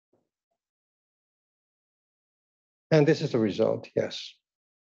 And this is the result, yes.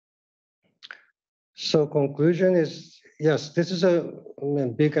 So conclusion is, yes, this is a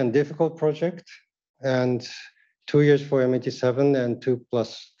big and difficult project, and 2 years for MET7 and 2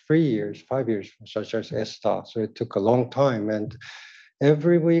 + 3 years, 5 years, such as ESTA. So it took a long time, and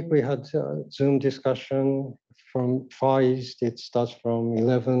every week we had Zoom discussion from Far East. It starts from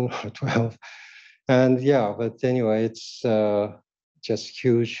 11 or 12, and yeah. But anyway, it's just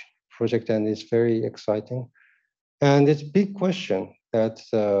huge project, and it's very exciting. And it's a big question that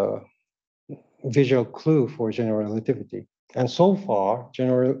visual clue for general relativity. And so far,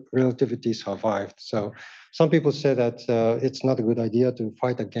 general relativity survived. So some people say that it's not a good idea to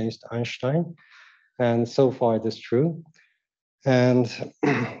fight against Einstein. And so far it is true. And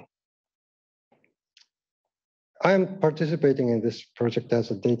I'm participating in this project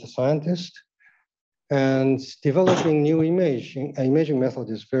as a data scientist. And developing new imaging method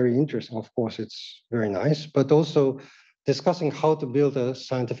is very interesting. Of course, it's very nice, but also discussing how to build a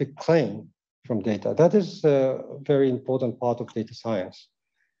scientific claim from data. That is a very important part of data science.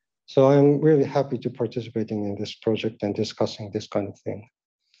 So I'm really happy to participating in this project and discussing this kind of thing.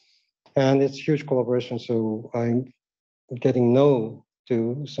 And it's huge collaboration. So I'm getting know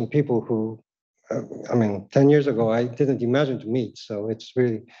to some people who, 10 years ago, I didn't imagine to meet. So it's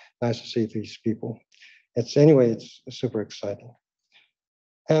really nice to see these people. It's super exciting.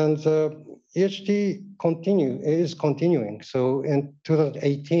 And EHT is continuing. So in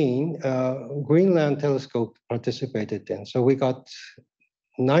 2018, Greenland telescope participated in. So we got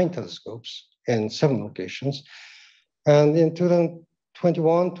 9 telescopes in 7 locations. And in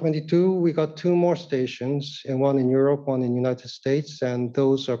 2021, 22, we got 2 more stations, and one in Europe, one in the United States, and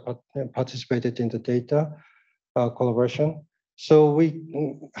those are participated in the data collaboration. So we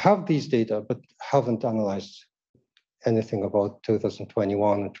have these data, but haven't analyzed anything about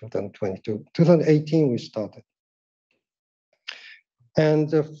 2021 and 2022. 2018, we started. And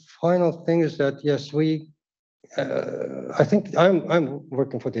the final thing is that, yes, I think I'm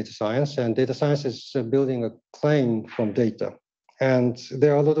working for data science, and data science is building a claim from data. And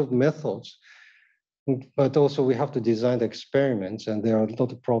there are a lot of methods, but also we have to design the experiments, and there are a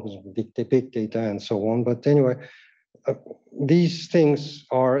lot of problems with big data and so on. But anyway, these things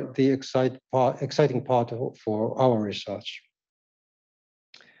are the exciting part for our research.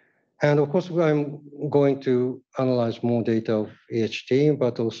 And of course, I'm going to analyze more data of EHT,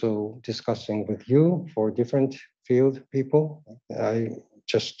 but also discussing with you for different field people. I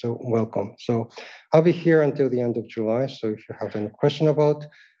just welcome. So I'll be here until the end of July. So if you have any question about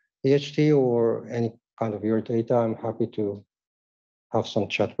EHT or any kind of your data, I'm happy to have some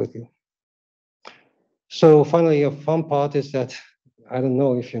chat with you. So finally, a fun part is that, I don't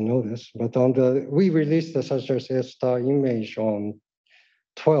know if you know this, but we released the Sagittarius star image on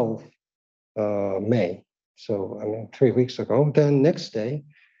 12th May. So I mean, 3 weeks ago. Then next day,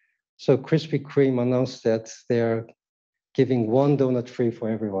 so Krispy Kreme announced that they're giving 1 donut free for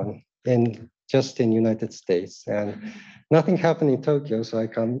everyone just in United States. And nothing happened in Tokyo, so I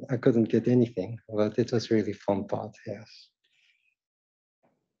couldn't get anything, but it was really fun part, yes.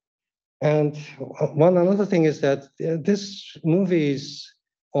 And another thing is that this movie is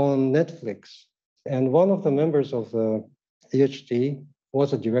on Netflix, and one of the members of the EHT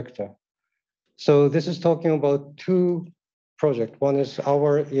was a director. So this is talking about 2 projects. One is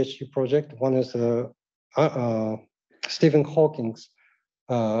our EHT project. One is Stephen Hawking's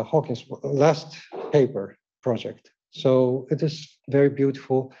last paper project. So it is very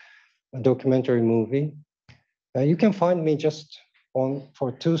beautiful documentary movie. You can find me just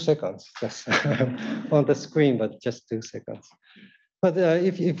for 2 seconds, just on the screen, but just 2 seconds. But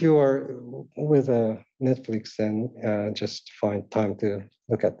if you are with Netflix, then just find time to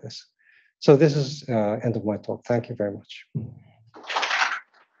look at this. So this is end of my talk. Thank you very much.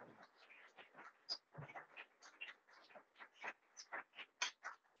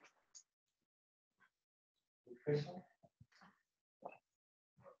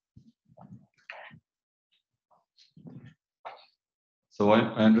 So I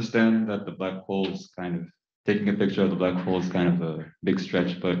understand that the black hole is kind of, taking a picture of the black hole is kind of a big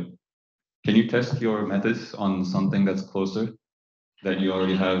stretch, but can you test your methods on something that's closer, that you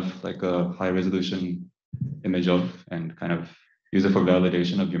already have like a high resolution image of, and kind of use it for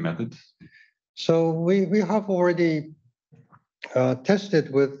validation of your methods? So we have already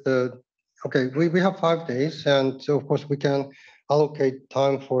tested with okay, we have 5 days, and so of course we can allocate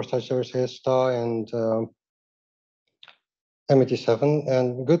time for Sagittarius star and MET7.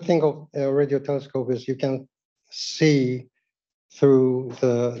 And good thing of a radio telescope is you can see through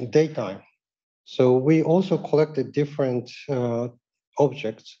the daytime. So we also collected different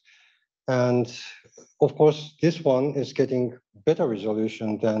objects, and of course this one is getting better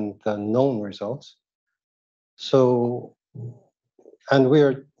resolution than the known results. So, and we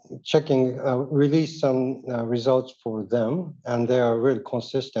are checking, release some results for them, and they are really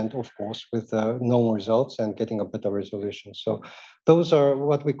consistent, of course, with the known results and getting a better resolution. So those are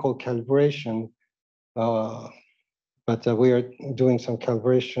what we call calibration, but we are doing some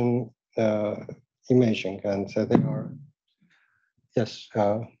calibration imaging, and they are, yes,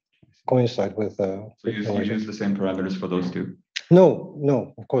 coincide with. So you use the same parameters for those 2? No,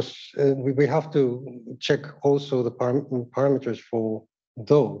 no, of course, we have to check also the parameters for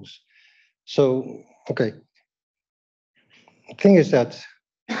those. So, okay. The thing is that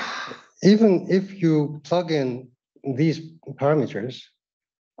even if you plug in these parameters,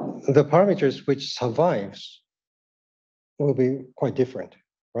 the parameters which survives will be quite different,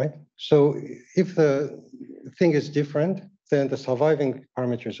 right? So if the thing is different, then the surviving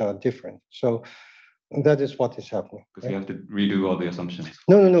parameters are different. So that is what is happening. Because you have to redo all the assumptions.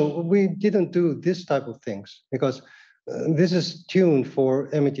 No. We didn't do this type of things because this is tuned for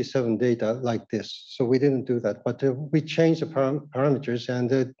MET7 data like this. So we didn't do that, but we changed the parameters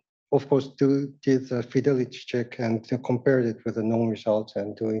and of course did a fidelity check and compared it with the known results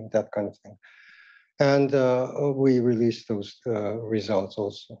and doing that kind of thing. And we released those results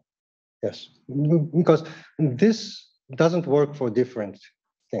also. Yes, because this doesn't work for different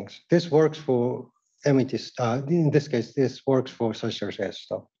things. This works for MET star. In this case, this works for Sagittarius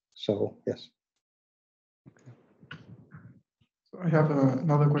star. So yes. So I have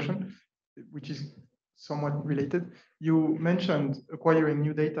another question, which is somewhat related. You mentioned acquiring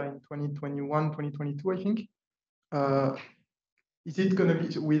new data in 2021, 2022, I think. Is it going to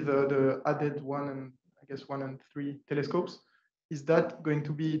be with the added 1 and I guess 1 and 3 telescopes? Is that going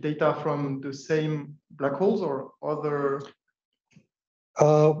to be data from the same black holes or other?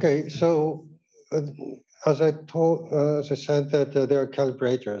 Okay, so as I said that there are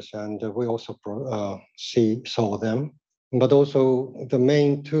calibrators, and we also saw them, but also the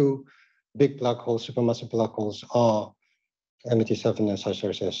main 2 big black holes, supermassive black holes, are MET7 and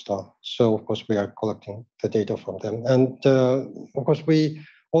Sagittarius star. So of course we are collecting the data from them, and of course we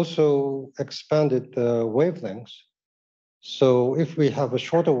also expanded the wavelengths. So if we have a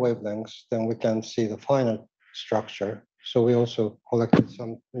shorter wavelengths, then we can see the final structure. So we also collected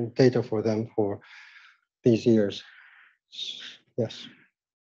some data for them for these years. Yes.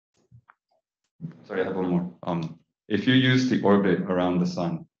 Sorry, I have one more. If you use the orbit around the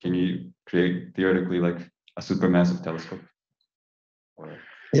sun, can you create theoretically like a supermassive telescope? Or...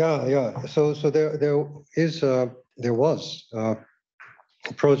 Yeah. So there was a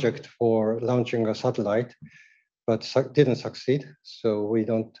project for launching a satellite, but didn't succeed. So we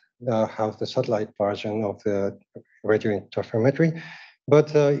don't have the satellite version of the radio interferometry.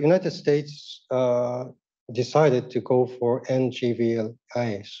 But United States decided to go for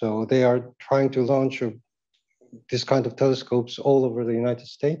NGVLI. So they are trying to launch this kind of telescopes all over the United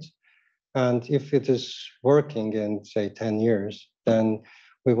States. And if it is working in, say, 10 years, then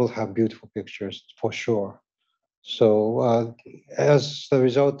we will have beautiful pictures for sure. So as the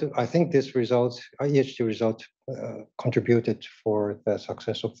result, I think this result, EHT result, contributed for the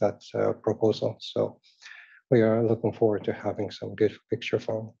success of that proposal. So we are looking forward to having some good picture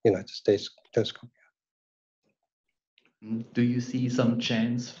from United States telescope. Do you see some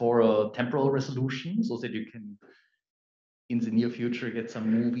chance for a temporal resolution so that you can, in the near future, get some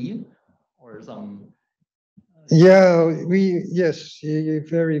movie or some? Yeah, yes,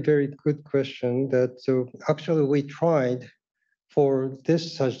 very, very good question. That actually we tried for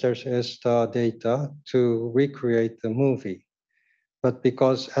this Sagittarius data to recreate the movie, but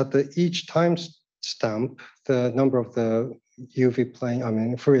because at each time stamp, the number of the UV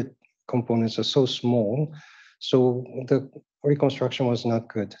plane, Fourier components are so small, so the reconstruction was not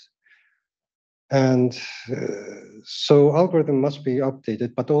good. And so algorithm must be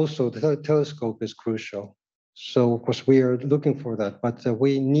updated, but also the telescope is crucial. So of course we are looking for that, but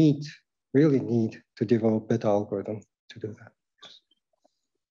we really need to develop better algorithm to do that.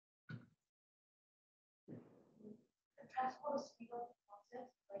 The transport speed of the process,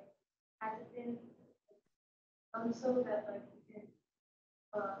 like, has it been done so that like we can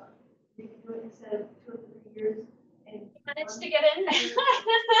do it instead of 2 or 3 years? And managed to get in.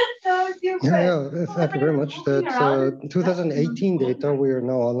 Yeah, thank you very much. That 2018 data we are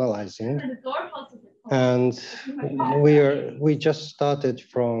now analyzing, and we just started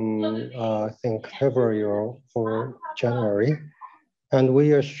from I think February or January, and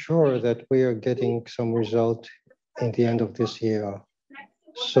we are sure that we are getting some result in the end of this year.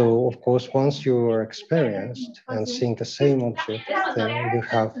 So of course, once you are experienced and seeing the same object, then you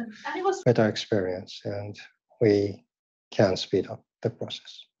have better experience, and we can speed up the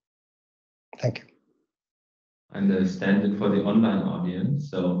process. Thank you. And the standard for the online audience.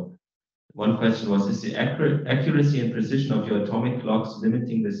 So one question was, is the accuracy and precision of your atomic clocks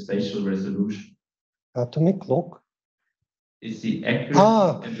limiting the spatial resolution? Atomic clock? Is the accuracy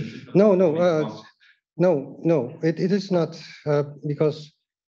and precision of no, it is not, because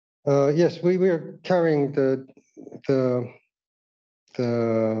yes, we are carrying the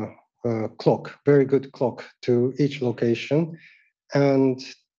clock, very good clock, to each location, and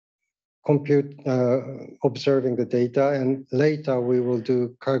compute observing the data, and later we will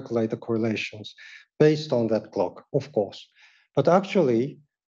calculate the correlations based on that clock, of course. But actually,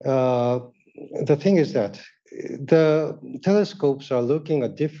 the thing is that the telescopes are looking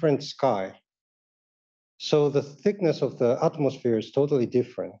at different sky. So the thickness of the atmosphere is totally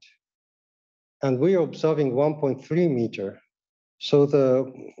different. And we are observing 1.3 meter. So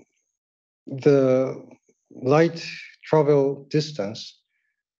the light travel distance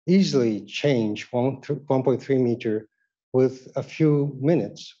easily change 1.3 meter with a few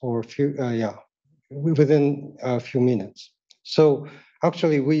minutes, or within a few minutes. So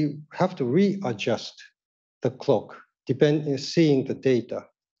actually we have to readjust the clock, seeing the data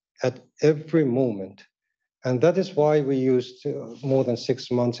at every moment. And that is why we used more than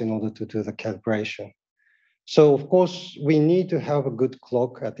 6 months in order to do the calibration. So of course, we need to have a good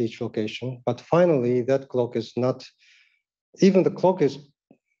clock at each location, but finally that clock is not, even the clock is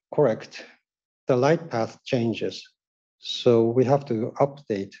correct, the light path changes. So we have to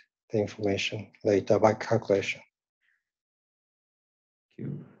update the information later by calculation. Thank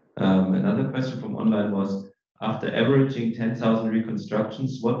you. Another question from online was, after averaging 10,000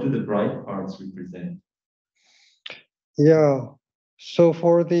 reconstructions, what do the bright parts represent? Yeah, so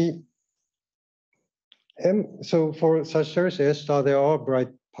for Sagittarius A*, there are bright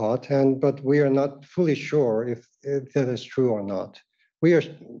parts, but we are not fully sure if that is true or not. We are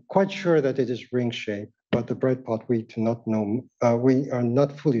quite sure that it is ring shape, but the bright part we do not know. We are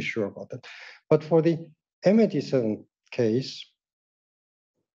not fully sure about that. But for the M87 case,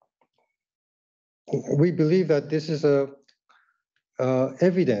 we believe that this is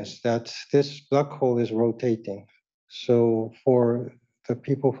evidence that this black hole is rotating. So for the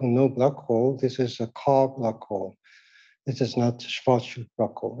people who know black hole, this is a car black hole. It is not Schwarzschild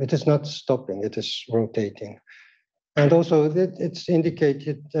black hole. It is not stopping, it is rotating. And also it's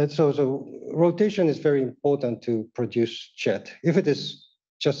indicated that so rotation is very important to produce jet. If it is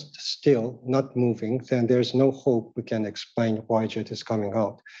just still, not moving, then there's no hope we can explain why jet is coming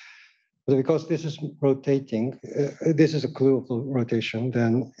out. But because this is rotating, this is a clue of the rotation,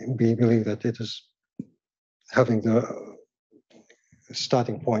 then we believe that it is having the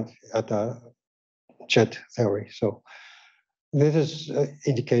starting point at the jet theory. So this is an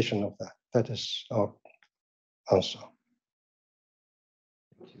indication of that. That is our answer.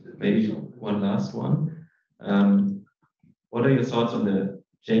 Maybe one last one. What are your thoughts on the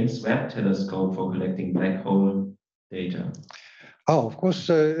James Webb Telescope for collecting black hole data? Oh, of course,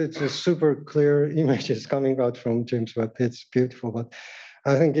 it's a super clear images coming out from James Webb. It's beautiful, but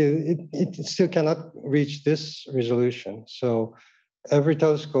I think it still cannot reach this resolution. So every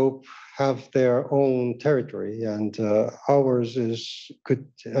telescope have their own territory, and ours is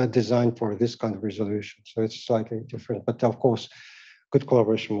designed for this kind of resolution. So it's slightly different, but of course, good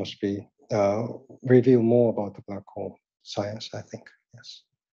collaboration must be reveal more about the black hole science, I think, yes.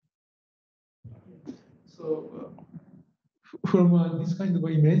 So from this kind of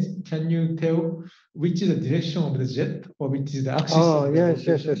image, can you tell which is the direction of the jet or which is the axis? Oh,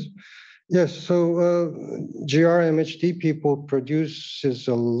 yes. So GRMHD people produces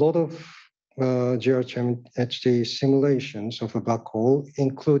a lot of GRMHD simulations of a black hole,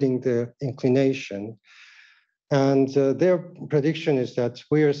 including the inclination. And their prediction is that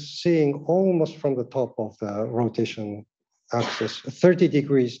we are seeing almost from the top of the rotation axis, 30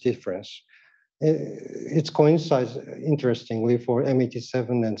 degrees difference. It coincides, interestingly, for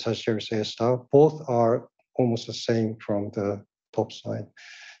M87 and Sagittarius A star. Both are almost the same from the top side.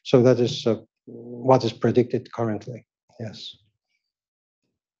 So that is what is predicted currently, yes.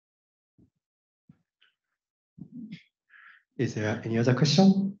 Is there any other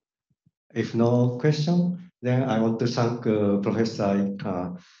question? If no question, then I want to thank Professor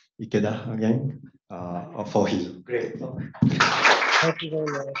Ikeda again for his great talk. Thank you very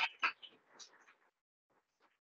much.